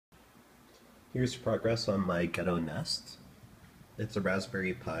Here's progress on my Ghetto Nest. It's a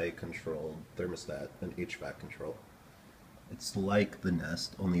Raspberry Pi controlled thermostat and HVAC control. It's like the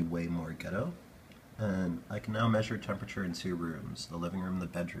Nest, only way more ghetto. And I can now measure temperature in 2 rooms, the living room and the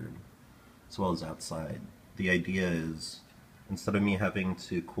bedroom, as well as outside. The idea is, instead of me having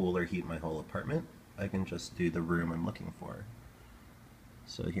to cool or heat my whole apartment, I can just do the room I'm looking for.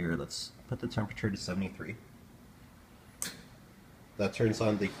 So here, let's put the temperature to 73. That turns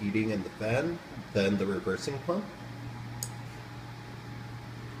on the heating and the fan, then the reversing pump.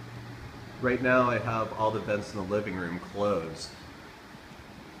 Right now I have all the vents in the living room closed,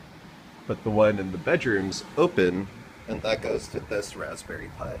 but the one in the bedroom's open, and that goes to this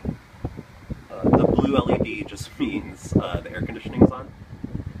Raspberry Pi. The blue LED just means the air conditioning's on.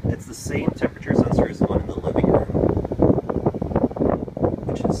 It's the same temperature sensor as the one in the living room,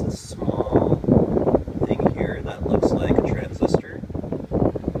 which is a small thing here that looks like a transistor,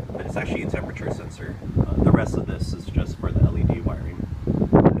 but it's actually a temperature sensor. The rest of this is just for the LED wiring,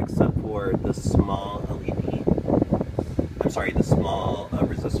 except for the small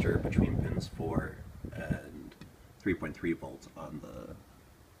resistor between pins 4 and 3.3 volts on the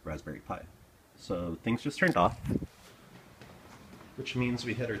Raspberry Pi. So things just turned off, which means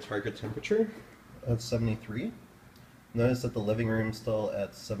we hit our target temperature of 73. Notice that the living room's still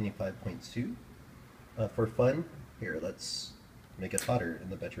at 75.2. For fun, here, let's make it hotter in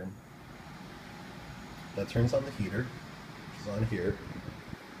the bedroom. That turns on the heater, which is on here.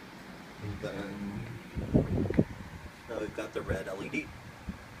 And then now we've got the red LED.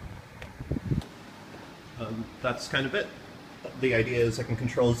 That's kind of it. The idea is I can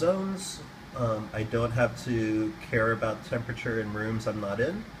control zones. I don't have to care about temperature in rooms I'm not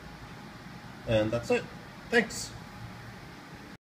in. And that's it. Thanks.